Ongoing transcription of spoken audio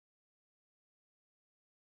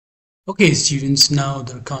Okay, students, now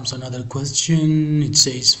there comes another question. It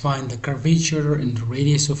says find the curvature and the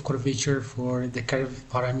radius of curvature for the curve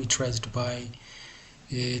parameterized by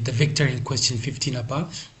the vector in question 15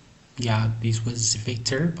 above. Yeah, this was the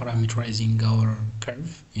vector parameterizing our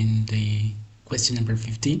curve in the question number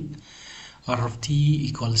 15. R of t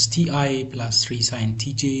equals ti plus 3 sine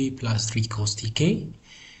tj plus 3 cos tk.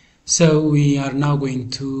 So we are now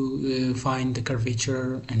going to find the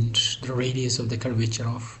curvature and the radius of the curvature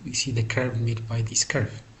of, you see, the curve made by this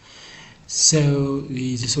curve. So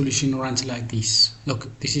the solution runs like this.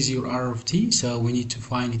 Look, this is your r of t, so we need to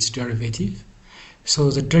find its derivative.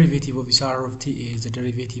 So the derivative of this r of t is the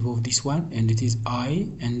derivative of this one, and it is I,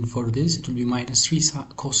 and for this it will be minus 3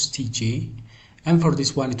 cos tj, and for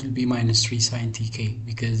this one it will be minus 3 sine tk,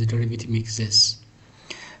 because the derivative makes this.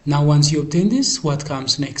 Now once you obtain this, what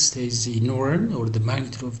comes next is the norm, or the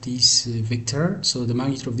magnitude of this vector. So the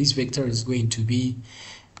magnitude of this vector is going to be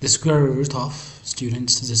the square root of,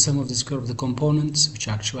 students, the sum of the square of the components, which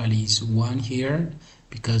actually is 1 here,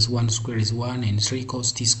 because 1 square is 1, and 3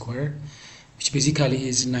 cos t square, which basically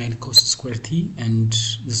is 9 cos square t, and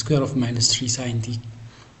the square of minus 3 sine t,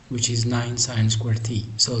 which is 9 sine square t.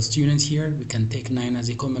 So students, here we can take 9 as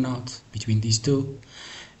a common out between these two,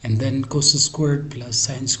 and then cos squared plus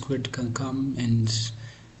sine squared can come, and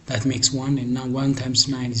that makes 1, and now 1 times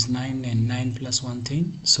 9 is 9, and 9 plus 1,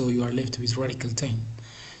 10, so you are left with radical 10.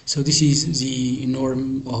 So this is the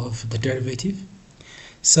norm of the derivative.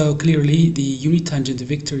 So clearly the unit tangent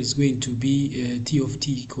vector is going to be t of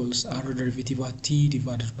t equals r derivative at t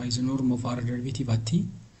divided by the norm of r derivative at t,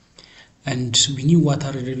 and we knew what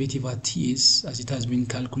r derivative at t is, as it has been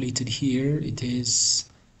calculated here. It is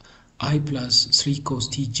I plus 3 cos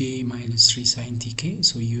tj minus 3 sine tk.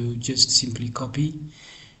 So you just simply copy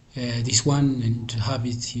this one and have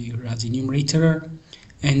it here as a numerator,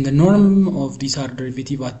 and the norm of this r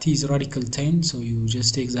derivative at t is radical 10, so you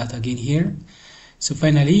just take that again here. So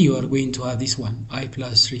finally you are going to have this one, I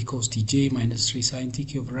plus 3 cos tj minus 3 sine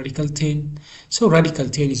tk over radical 10. So radical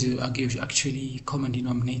 10 is actually common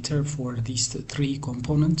denominator for these three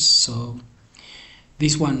components. So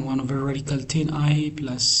this one, 1 over radical 10i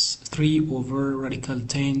plus 3 over radical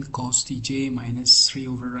 10 cos tj minus 3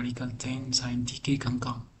 over radical 10 sine tk can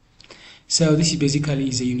come. So this is basically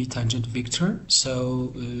is a unit tangent vector.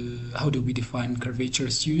 So how do we define curvature,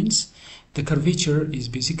 students? The curvature is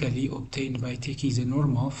basically obtained by taking the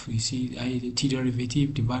norm of, you see, t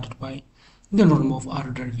derivative divided by the norm of r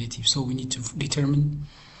derivative. So we need to determine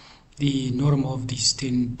the norm of this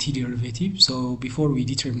t derivative. So before we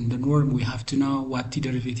determine the norm, we have to know what t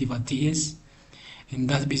derivative at t is, and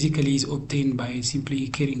that basically is obtained by simply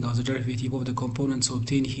carrying out the derivative of the components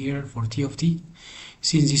obtained here for t of t.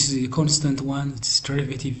 Since this is a constant one, its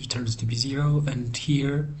derivative turns to be 0, and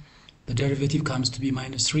here the derivative comes to be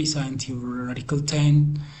minus 3 sine t over radical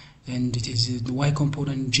 10, and it is the y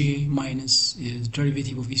component j minus the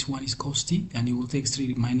derivative of this one is cos t, and you will take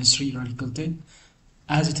 3 minus 3 radical 10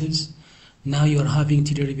 as it is. Now you are having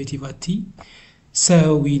t derivative at t,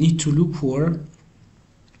 so we need to look for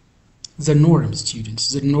the norm, students,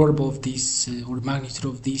 the norm of this or magnitude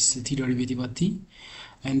of this t derivative at t,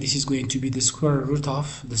 and this is going to be the square root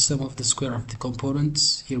of the sum of the square of the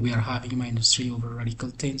components. Here we are having minus 3 over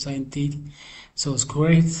radical 10 sine t, so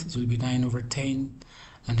square it will be 9 over 10,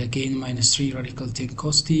 and again minus 3 radical 10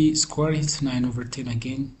 cos t, square it, 9 over 10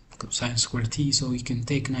 again sine square t, so you can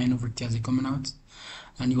take 9 over t as a common out,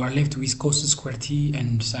 and you are left with cos square t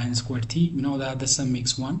and sine square t. We know that the sum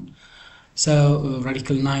makes 1, so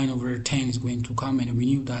radical 9 over 10 is going to come, and we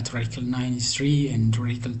knew that radical 9 is 3 and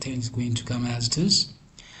radical 10 is going to come as it is.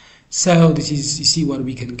 So this is, you see, what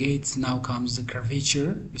we can get. Now comes the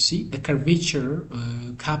curvature. You see, the curvature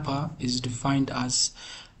kappa is defined as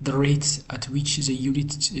the rate at which the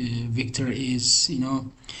unit vector is,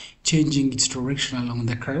 changing its direction along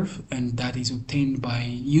the curve, and that is obtained by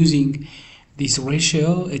using this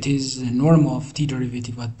ratio. It is the norm of t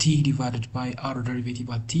derivative at t divided by r derivative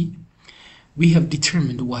at t. We have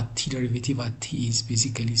determined what t derivative at t is.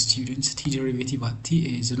 Basically, students, t derivative at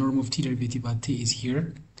t is the norm of t derivative at t is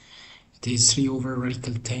here. It is 3 over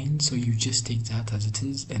radical 10, so you just take that as it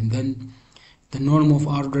is, and then the norm of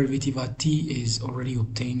r derivative at t is already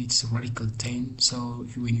obtained. It's radical 10. So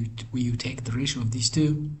if when you take the ratio of these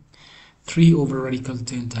two, 3 over radical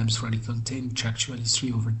 10 times radical 10, which actually is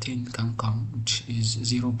 3 over 10, can come, which is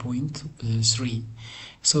 0.3.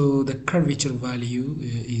 So the curvature value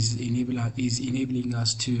is enabling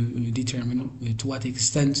us to determine to what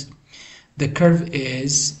extent the curve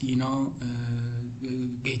is,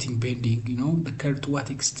 getting bending. The curve, to what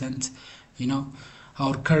extent,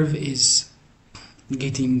 our curve is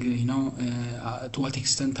getting to what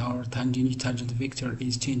extent our unit tangent vector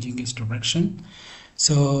is changing its direction.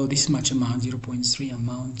 So this much amount, 0.3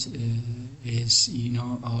 amount, is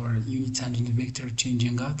our unit tangent vector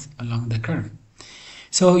changing out along the curve.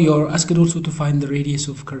 So you're asked also to find the radius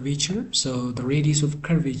of curvature. So the radius of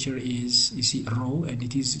curvature is, you see, rho, and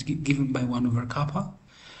it is given by 1 over kappa.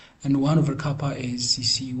 And 1 over kappa is, you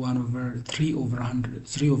see, 1 over 3 over 100,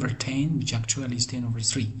 3 over 10, which actually is 10 over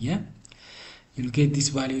 3, yeah? You'll get this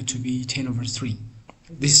value to be 10 over 3.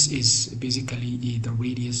 This is basically the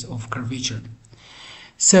radius of curvature.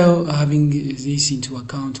 So having this into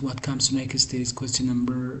account, what comes next is question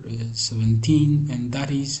number 17, and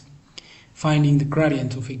that is finding the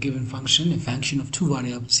gradient of a given function, a function of two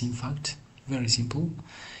variables, in fact. Very simple.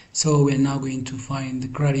 So we're now going to find the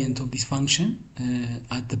gradient of this function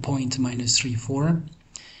at the point minus 3, 4.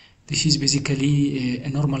 This is basically a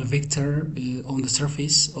normal vector on the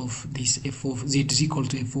surface of this f of z is equal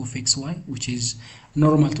to f of xy, which is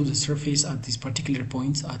normal to the surface at this particular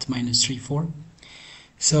point at minus 3, 4.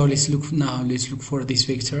 So let's look for this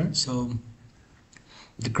vector. So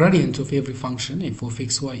the gradient of every function f of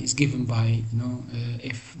xy is given by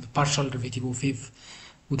f, the partial derivative of f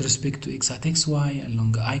with respect to x at xy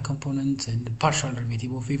along the I component, and the partial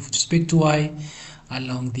derivative of f with respect to y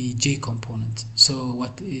along the j component. So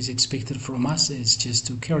what is expected from us is just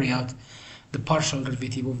to carry out the partial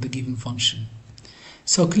derivative of the given function.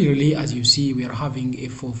 So clearly, as you see, we are having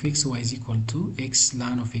f of xy is equal to x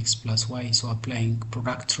ln of x plus y. So applying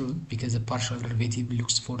product rule, because the partial derivative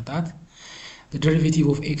looks for that. The derivative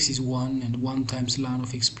of x is 1, and 1 times ln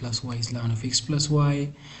of x plus y is ln of x plus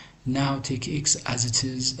y. Now take x as it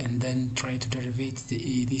is, and then try to derive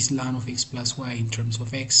this ln of x plus y in terms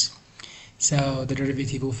of x. So the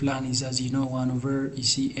derivative of ln is, as you know, 1 over, you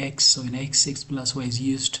see, x. So in x plus y is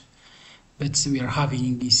used, but we are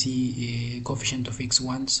having, you see, a coefficient of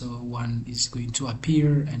x1, so 1 is going to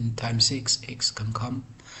appear, and times x can come.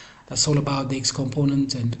 That's all about the x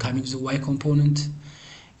component. And coming to the y component,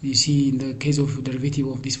 you see, in the case of derivative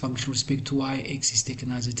of this function with respect to y, x is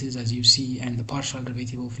taken as it is, as you see, and the partial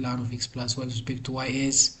derivative of ln of x plus y with respect to y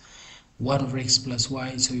is 1 over x plus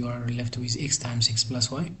y, so you are left with x times x plus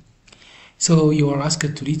y. So you are asked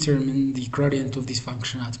to determine the gradient of this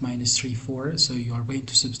function at minus 3, 4, so you are going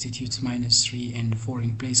to substitute minus 3 and 4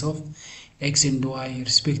 in place of x and y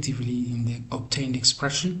respectively in the obtained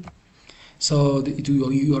expression. So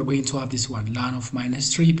you are going to have this one, ln of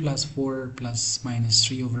minus 3 plus 4 plus minus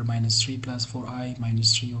 3 over minus 3 plus 4i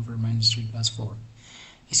minus 3 over minus 3 plus 4.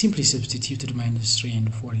 You simply substituted minus 3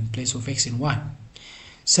 and 4 in place of x and y.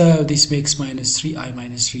 So this makes minus 3i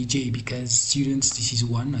minus 3j, because students, this is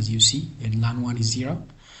 1 as you see, and ln 1 is 0.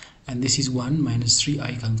 And this is 1, minus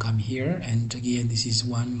 3i can come here, and again this is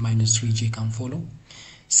 1, minus 3j can follow.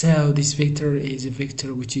 So this vector is a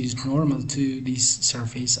vector which is normal to this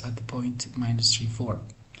surface at the point minus 3, 4.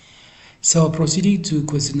 So proceeding to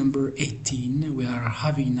question number 18, we are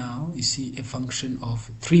having now, you see, a function of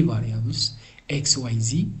 3 variables, x, y,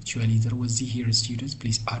 z. Actually there was z here, students,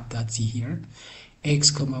 please add that z here.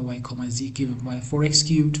 X, y, z given by 4x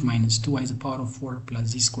cubed minus 2y to the power of 4 plus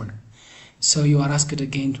z squared. So you are asked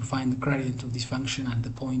again to find the gradient of this function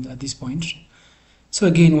at this point. So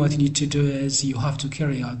again, what you need to do is you have to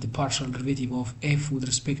carry out the partial derivative of f with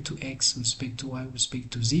respect to x, with respect to y, with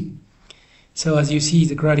respect to z. So as you see,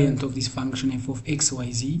 the gradient of this function f of x,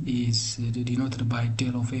 y, z is denoted by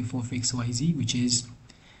del of f of x, y, z, which is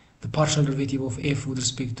the partial derivative of f with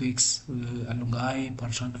respect to x along I,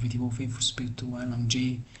 partial derivative of f with respect to y along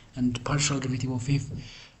j, and partial derivative of f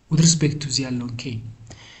with respect to z along k.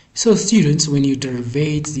 So students, when you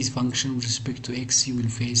derivate this function with respect to x, you will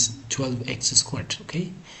face 12x squared,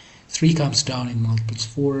 okay? 3 comes down and multiples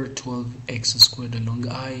 4, 12x squared along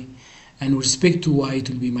I, and with respect to y, it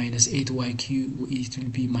will be minus 8y cubed, it will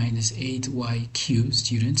be minus 8y cubed,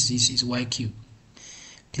 students, this is y cubed.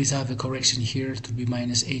 Please have a correction here, it will be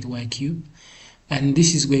minus 8y cubed, and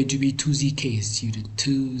this is going to be 2zk, student,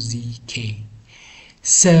 2zk.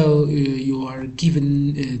 So you are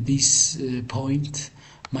given this point,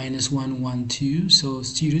 minus 1, 1, 2. So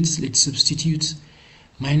students, let's substitute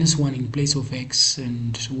minus 1 in place of x,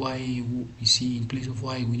 and y, you see, in place of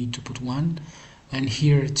y we need to put 1, and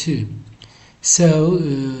here 2. So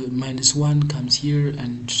minus 1 comes here,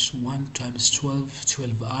 and 1 times 12,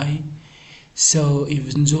 12i. So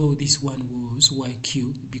even though this one was y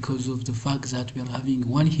cubed, because of the fact that we are having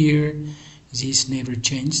 1 here, this never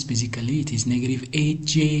changed. Basically it is negative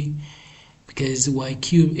 8j, because y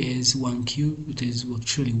cubed is 1 cubed, it is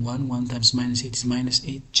actually 1 times minus 8 is minus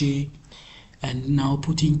 8j, and now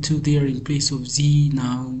putting 2 there in place of z,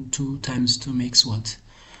 now 2 times 2 makes what?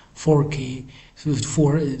 4k, so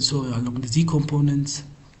 4, so along the z components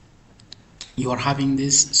you are having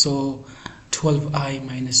this. So 12i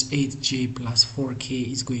minus 8j plus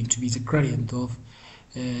 4k is going to be the gradient of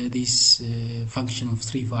this function of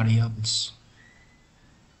 3 variables.